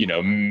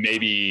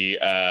 maybe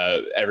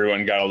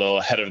everyone got a little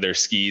ahead of their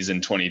skis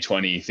in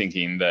 2020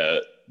 thinking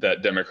that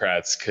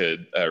Democrats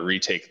could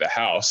retake the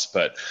House,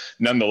 but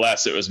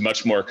nonetheless, it was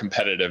much more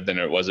competitive than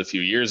it was a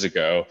few years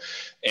ago.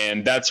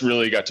 And that's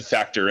really got to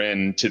factor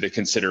into the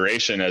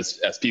consideration as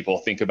people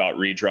think about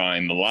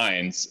redrawing the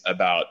lines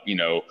about,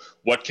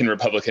 what can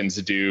Republicans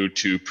do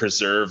to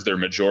preserve their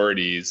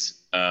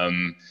majorities,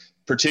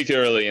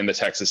 particularly in the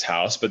Texas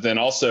House, but then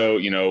also,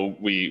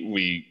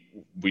 we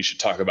should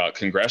talk about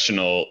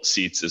congressional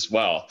seats as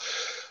well.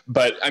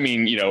 But I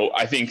mean,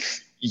 I think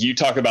you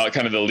talk about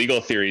kind of the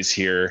legal theories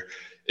here.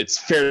 It's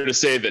fair to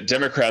say that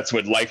Democrats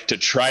would like to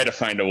try to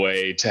find a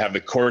way to have the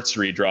courts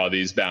redraw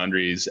these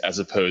boundaries as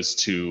opposed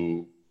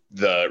to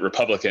the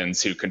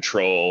Republicans who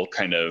control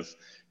kind of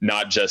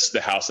not just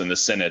the House and the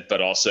Senate,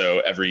 but also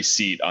every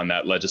seat on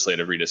that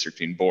legislative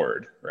redistricting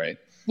board, right?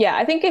 Yeah,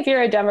 I think if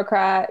you're a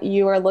Democrat,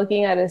 you are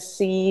looking at a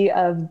sea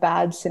of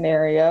bad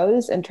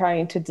scenarios and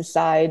trying to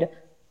decide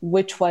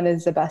which one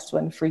is the best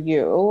one for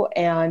you.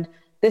 And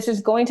this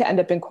is going to end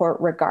up in court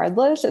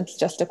regardless. It's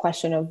just a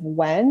question of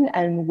when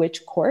and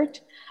which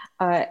court.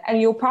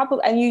 And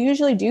you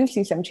usually do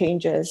see some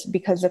changes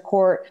because the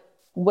court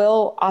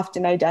will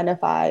often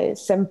identify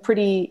some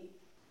pretty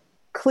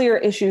clear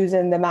issues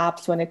in the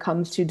maps when it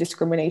comes to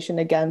discrimination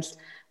against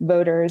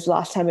voters.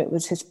 Last time it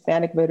was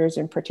Hispanic voters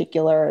in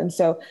particular. And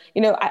so,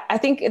 I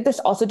think this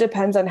also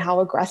depends on how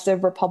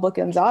aggressive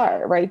Republicans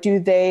are, right? Do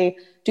they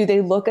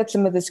look at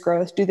some of this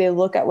growth? Do they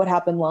look at what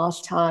happened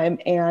last time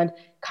and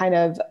kind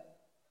of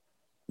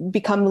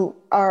become,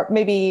 or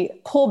maybe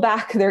pull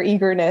back their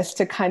eagerness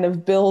to kind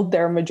of build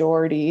their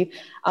majority,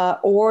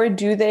 or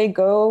do they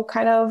go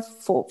kind of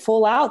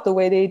full out the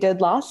way they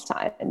did last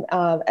time?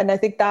 And I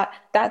think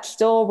that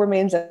still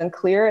remains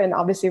unclear. And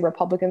obviously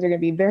Republicans are going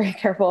to be very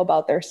careful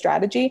about their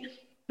strategy,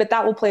 but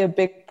that will play a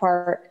big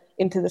part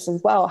into this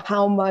as well.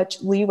 How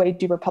much leeway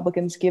do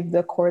Republicans give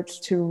the courts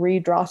to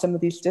redraw some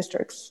of these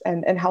districts,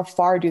 and how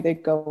far do they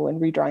go in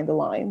redrawing the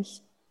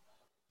lines?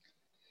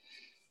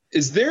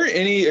 Is there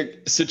any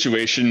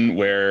situation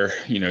where,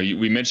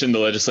 we mentioned the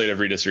legislative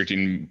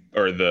redistricting,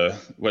 or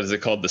what is it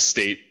called? The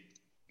state,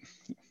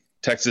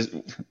 Texas,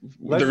 the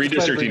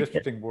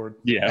redistricting board.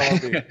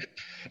 Yeah.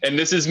 And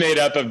this is made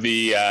up of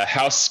the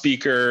House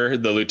Speaker,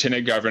 the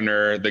Lieutenant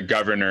Governor, the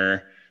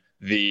Governor,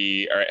 all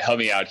right, help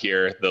me out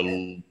here.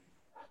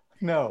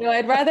 No,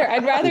 I'd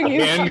rather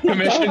you. Land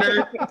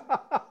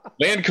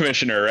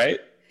Commissioner, right?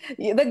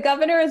 The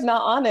Governor is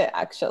not on it,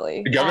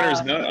 actually. The Governor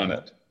is not on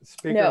it.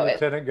 Speaker,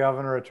 Lieutenant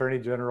Governor, Attorney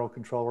General,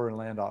 Controller, and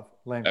Land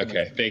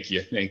Okay, thank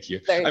you.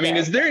 I mean,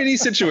 is there any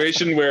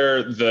situation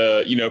where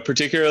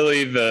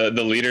particularly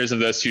the leaders of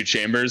those two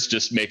chambers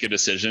just make a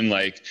decision,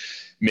 like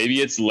maybe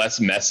it's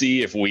less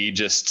messy if we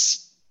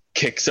just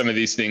kick some of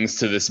these things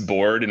to this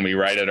board and we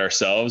write it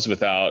ourselves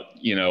without,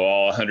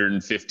 all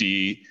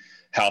 150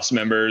 House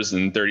members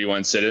and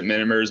 31 Senate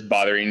members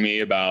bothering me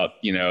about,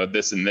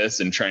 this and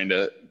this and trying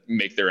to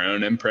make their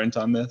own imprint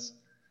on this?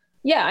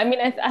 Yeah, I mean,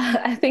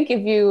 I think if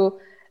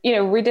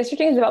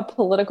redistricting is about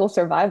political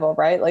survival,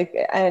 right? Like,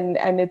 and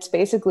it's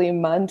basically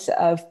months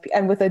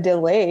and with a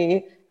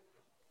delay,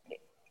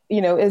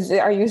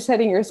 are you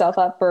setting yourself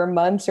up for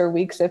months or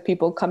weeks of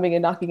people coming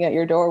and knocking at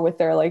your door with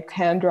their like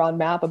hand-drawn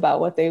map about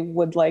what they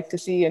would like to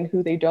see and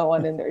who they don't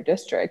want in their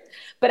district?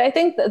 But I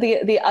think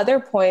the other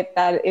point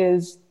that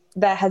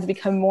has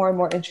become more and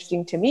more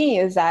interesting to me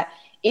is that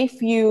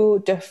if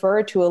you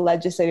defer to a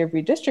legislative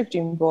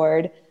redistricting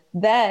board,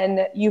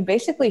 then you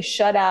basically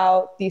shut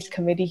out these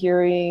committee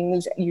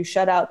hearings, you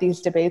shut out these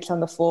debates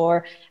on the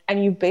floor,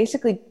 and you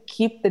basically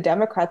keep the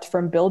Democrats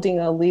from building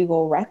a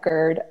legal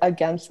record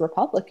against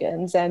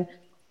Republicans. And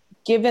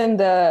given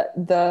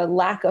the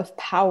lack of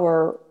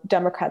power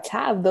Democrats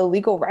have, the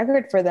legal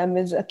record for them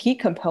is a key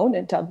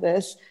component of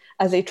this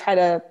as they try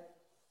to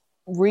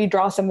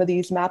redraw some of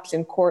these maps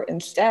in court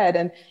instead.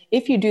 And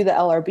if you do the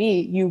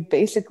LRB, you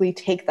basically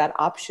take that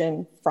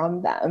option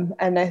from them.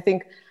 And I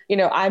think,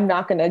 I'm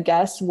not going to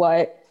guess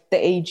what the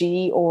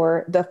AG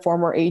or the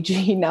former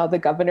AG, now the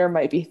governor,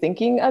 might be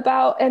thinking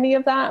about any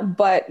of that,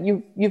 but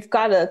you've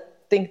got to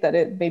think that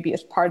it maybe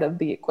is part of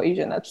the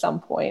equation at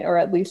some point, or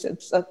at least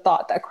it's a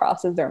thought that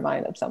crosses their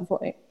mind at some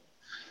point.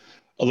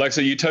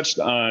 Alexa, you touched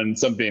on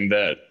something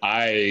that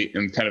I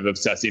am kind of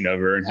obsessing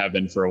over and have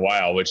been for a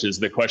while, which is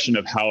the question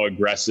of how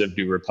aggressive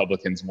do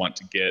Republicans want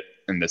to get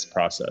in this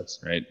process,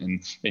 right?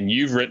 And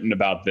you've written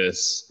about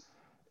this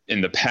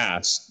in the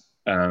past,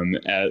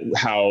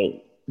 how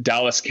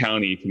Dallas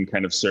County can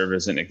kind of serve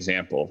as an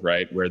example,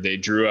 right? Where they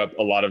drew up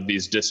a lot of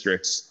these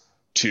districts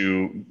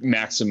to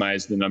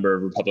maximize the number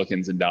of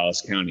Republicans in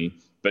Dallas County,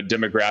 but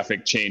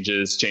demographic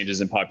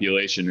changes in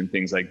population and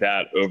things like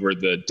that over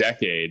the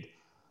decade,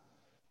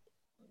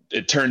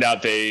 it turned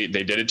out they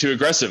did it too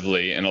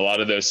aggressively, and a lot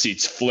of those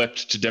seats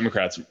flipped to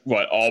Democrats.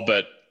 All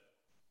but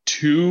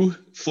 2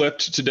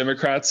 flipped to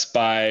Democrats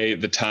by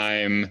the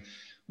time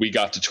we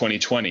got to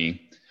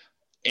 2020.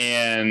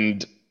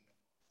 And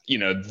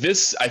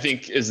this, I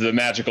think, is the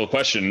magical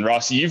question.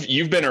 Ross,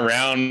 you've been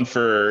around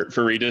for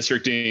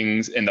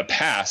redistricting in the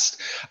past.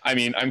 I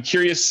mean, I'm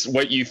curious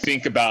what you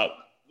think about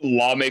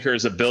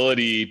lawmakers'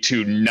 ability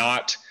to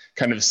not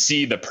kind of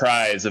see the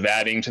prize of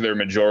adding to their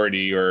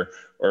majority or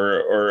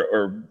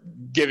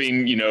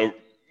giving,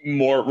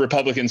 more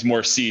Republicans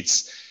more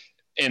seats,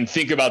 and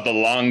think about the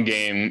long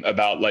game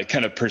about like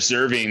kind of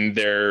preserving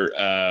their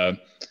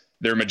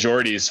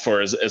majorities for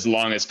as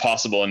long as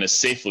possible and as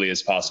safely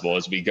as possible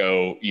as we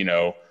go,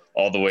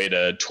 all the way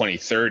to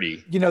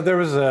 2030. There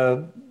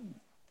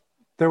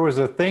was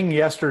a thing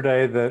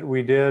yesterday that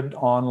we did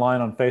online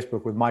on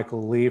Facebook with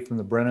Michael Lee from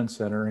the Brennan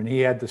Center, and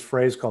he had this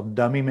phrase called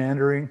dummy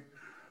mandering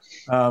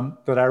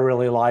that I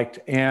really liked.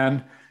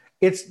 And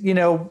it's,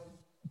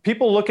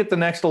 people look at the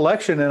next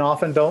election and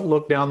often don't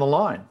look down the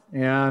line.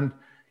 And,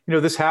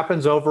 this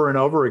happens over and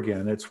over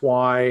again. It's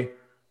why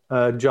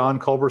John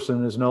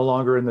Culberson is no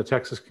longer in the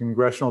Texas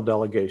congressional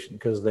delegation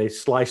because they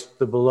sliced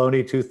the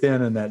bologna too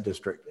thin in that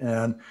district.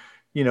 And,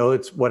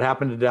 it's what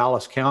happened to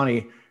Dallas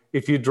County.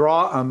 If you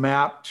draw a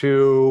map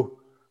to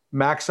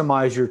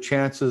maximize your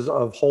chances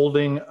of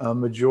holding a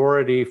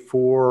majority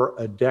for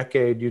a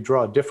decade, you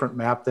draw a different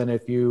map than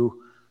if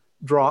you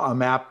draw a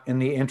map in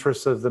the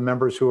interests of the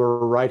members who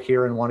are right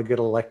here and want to get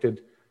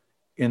elected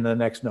in the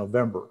next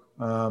November.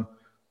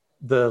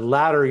 The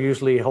latter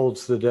usually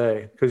holds the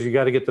day because you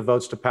got to get the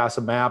votes to pass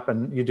a map,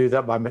 and you do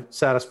that by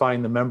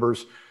satisfying the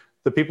members.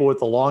 The people with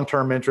the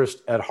long-term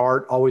interest at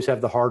heart always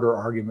have the harder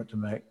argument to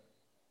make.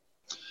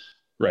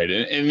 Right.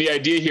 And the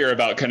idea here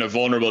about kind of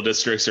vulnerable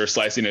districts or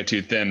slicing it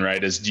too thin,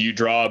 right, is do you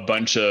draw a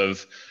bunch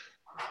of,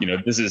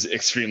 this is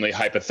extremely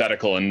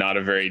hypothetical and not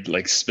a very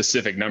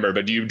specific number,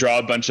 but do you draw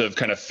a bunch of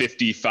kind of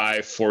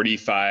 55,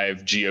 45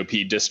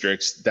 GOP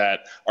districts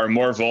that are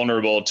more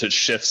vulnerable to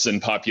shifts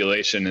in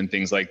population and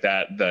things like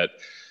that,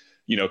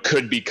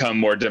 could become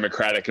more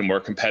democratic and more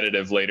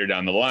competitive later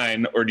down the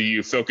line? Or do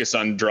you focus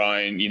on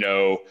drawing,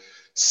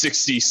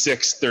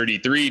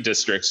 66-33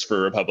 districts for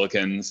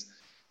Republicans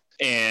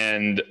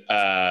and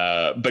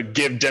but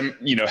give them,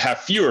 have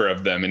fewer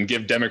of them and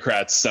give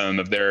Democrats some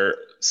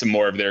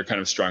more of their kind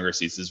of stronger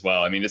seats as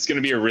well? I mean, it's going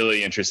to be a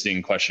really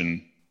interesting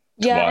question.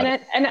 Yeah,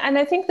 and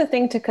I think the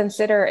thing to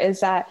consider is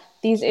that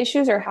these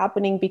issues are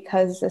happening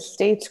because the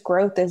state's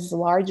growth is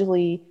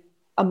largely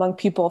among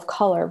people of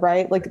color,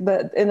 right?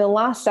 In the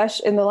last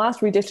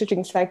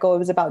redistricting cycle, it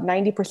was about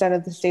 90%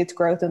 of the state's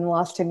growth in the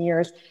last 10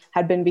 years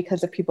had been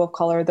because of people of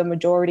color. The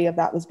majority of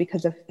that was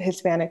because of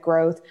Hispanic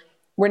growth.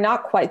 We're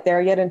not quite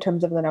there yet in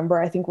terms of the number.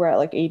 I think we're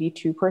at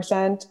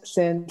 82%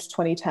 since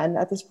 2010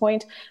 at this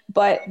point.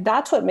 But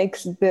that's what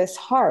makes this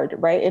hard,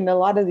 right? In a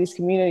lot of these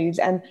communities.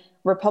 And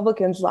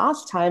Republicans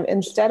last time,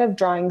 instead of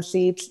drawing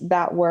seats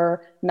that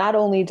were not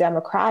only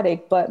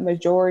Democratic, but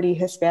majority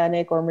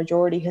Hispanic or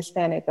majority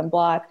Hispanic and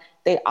Black,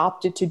 they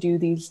opted to do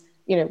these,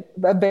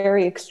 a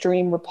very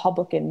extreme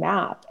Republican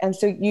map. And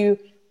so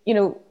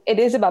it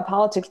is about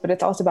politics, but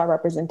it's also about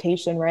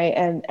representation, right?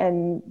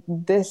 And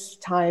this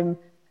time,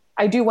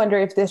 I do wonder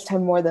if this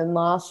time more than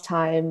last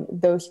time,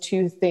 those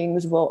two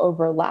things will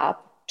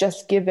overlap,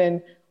 just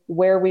given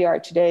where we are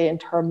today in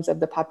terms of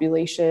the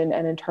population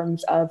and in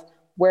terms of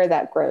where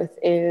that growth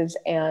is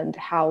and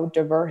how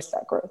diverse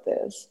that growth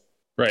is.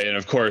 Right. And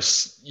of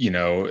course,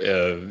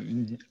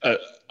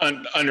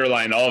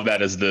 underlying all of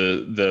that is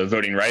the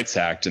Voting Rights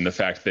Act and the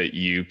fact that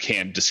you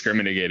can't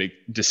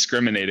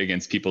discriminate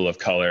against people of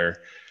color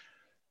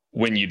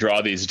when you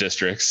draw these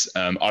districts.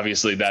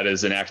 Obviously, that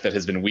is an act that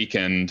has been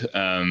weakened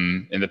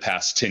in the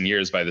past 10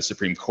 years by the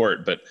Supreme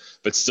Court, but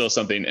still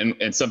something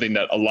and something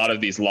that a lot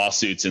of these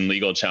lawsuits and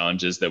legal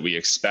challenges that we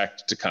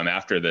expect to come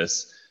after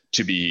this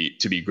to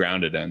be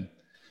grounded in.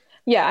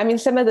 Yeah, I mean,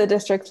 some of the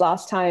districts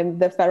last time,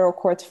 the federal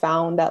courts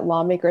found that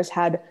lawmakers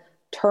had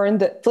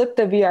flipped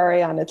the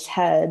VRA on its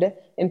head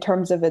in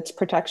terms of its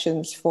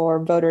protections for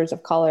voters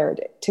of color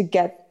to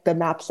get the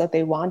maps that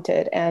they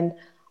wanted. And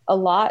a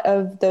lot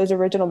of those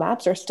original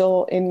maps are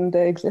still in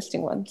the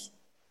existing ones.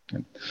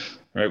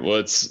 Right.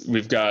 Well,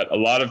 we've got a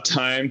lot of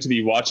time to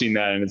be watching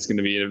that, and it's going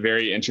to be a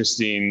very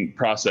interesting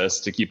process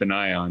to keep an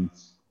eye on.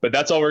 But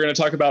that's all we're going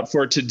to talk about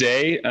for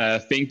today.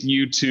 Thank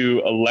you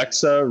to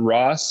Alexa,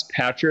 Ross,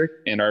 Patrick,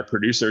 and our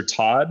producer,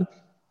 Todd.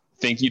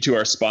 Thank you to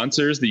our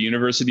sponsors, the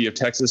University of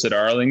Texas at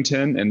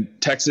Arlington and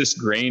Texas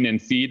Grain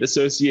and Feed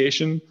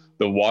Association,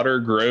 the Water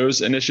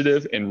Grows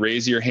Initiative, and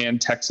Raise Your Hand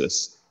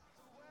Texas.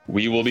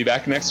 We will be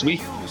back next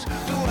week.